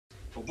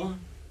A 1,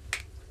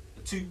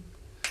 a 2,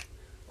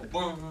 a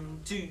 1,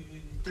 2,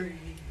 3,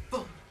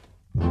 4.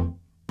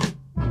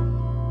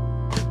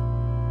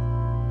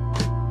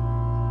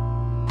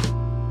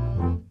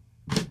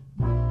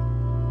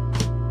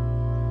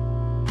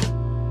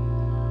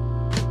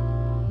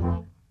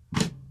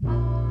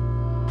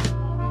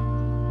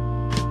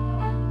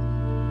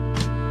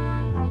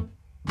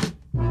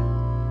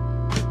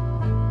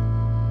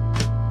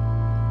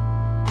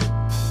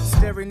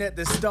 Staring at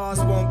the stars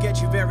won't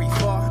get you very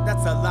far.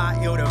 That's a lie,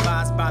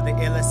 ill-advised by the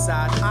illest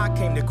side. I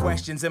came to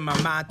questions in my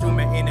mind through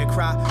my inner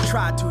cry.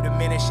 Tried to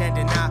diminish and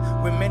deny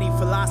when many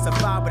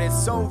philosophize, but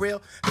it's so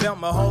real. Felt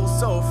my whole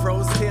soul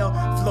froze till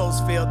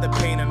flows filled the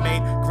pain I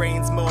made.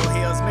 Grains,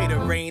 molehills, made it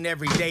rain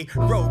every day.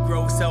 Road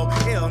grows so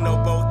ill, no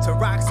boat to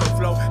rock, so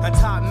flow on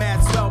top,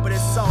 mad swell, but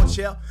it's all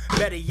chill.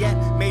 Better yet,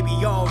 maybe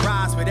all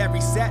rise with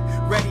every set.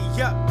 Ready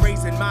up,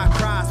 raising my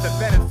cries. The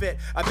benefit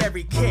of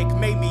every kick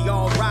made me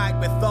all right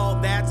with all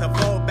that to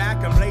fall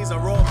back and blaze a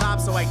roll hop.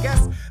 So I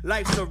guess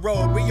life's a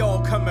road we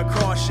all come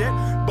across shit.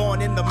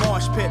 Born in the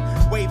marsh pit,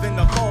 waving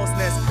the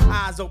falseness.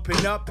 Eyes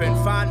open up and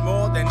find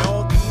more than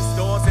all these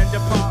stores and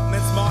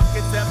departments.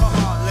 Markets ever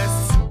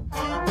heartless.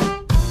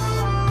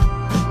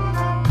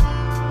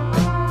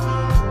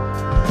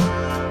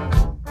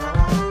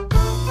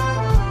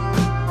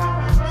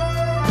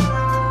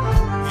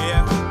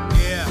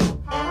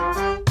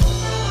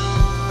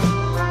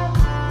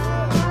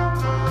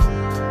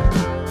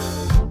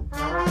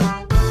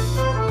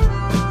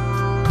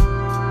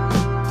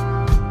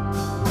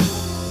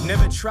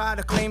 Never try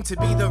to claim to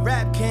be the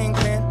rap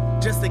kingpin,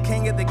 just the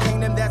king of the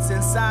kingdom that's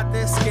inside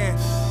this skin.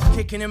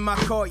 Kicking in my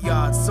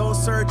courtyard, soul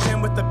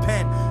searching with the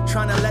pen,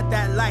 trying to let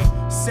that light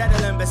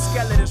settle in. But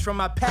skeletons from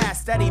my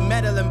past, steady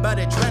meddling, but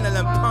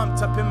adrenaline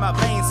pumped up in my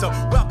veins. So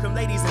welcome,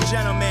 ladies and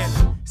gentlemen.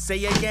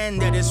 Say again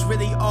that it's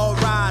really all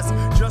rise.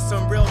 Just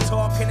some real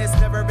talk and it's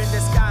never been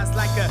disguised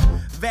like a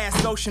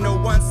vast ocean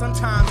of one.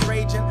 Sometimes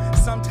raging,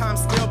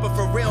 sometimes still, but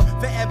for real,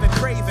 forever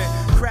craving.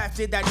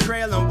 Crafted that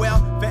trail and well,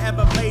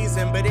 forever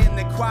blazing. But in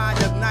the quiet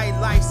of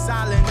nightlife,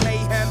 silent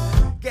mayhem.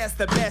 Guess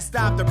the best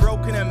out the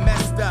broken and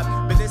messed up.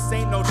 But this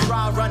ain't no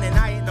trial run and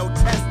I ain't no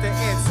tester.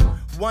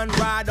 It's one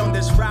ride on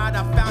this ride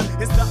I found.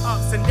 It's the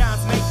ups and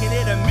downs making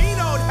it a mean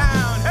old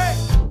town. Hey!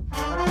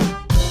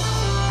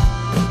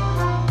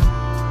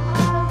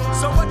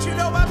 So what you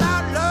know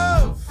about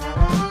love?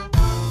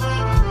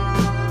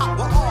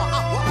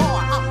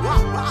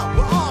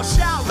 We all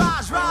shall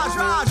rise, rise,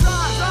 rise,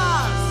 rise,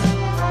 rise.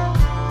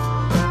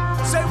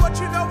 Say what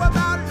you know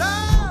about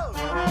love.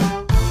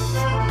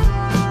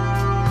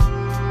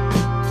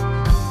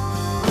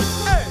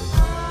 Hey.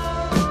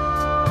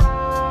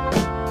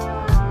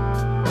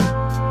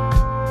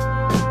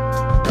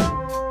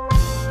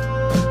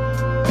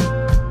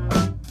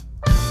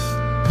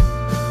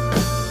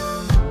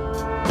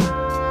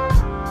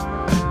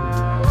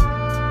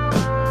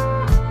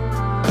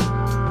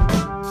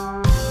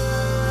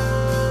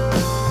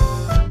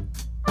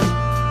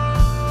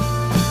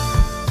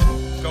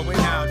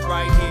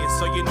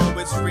 So you know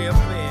it's real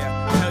clear.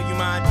 Tell you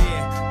my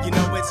dear, you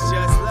know it's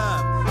just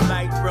love.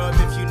 Like rub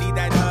if you need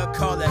that hug,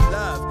 call it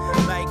love.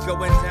 Like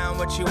going down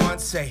what you want,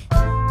 say.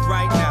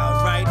 Right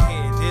now, right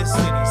here, this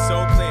city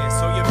so clear.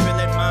 So you feel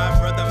it, my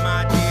brother,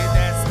 my dear,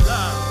 that's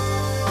love.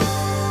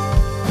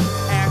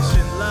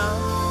 Action, love.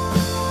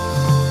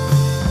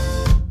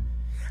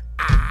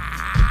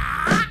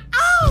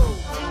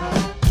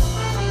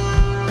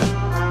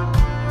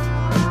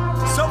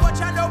 So what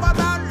y'all know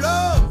about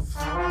love?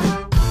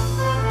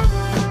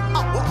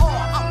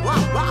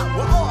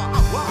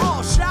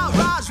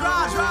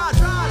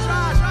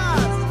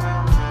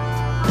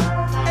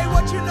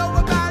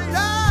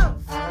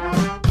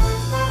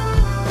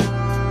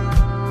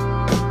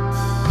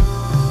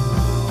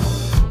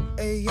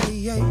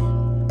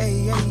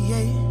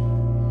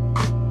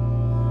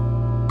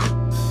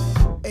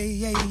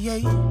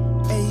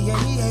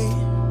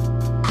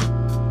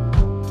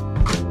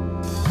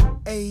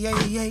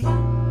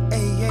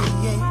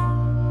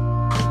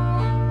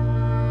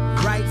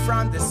 Right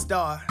from the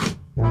start,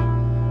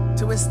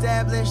 to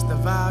establish the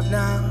vibe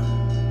now.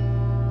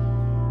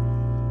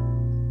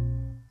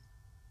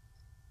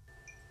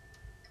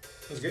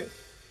 That's good.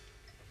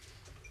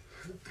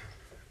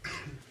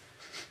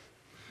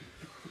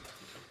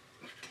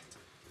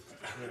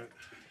 Yeah.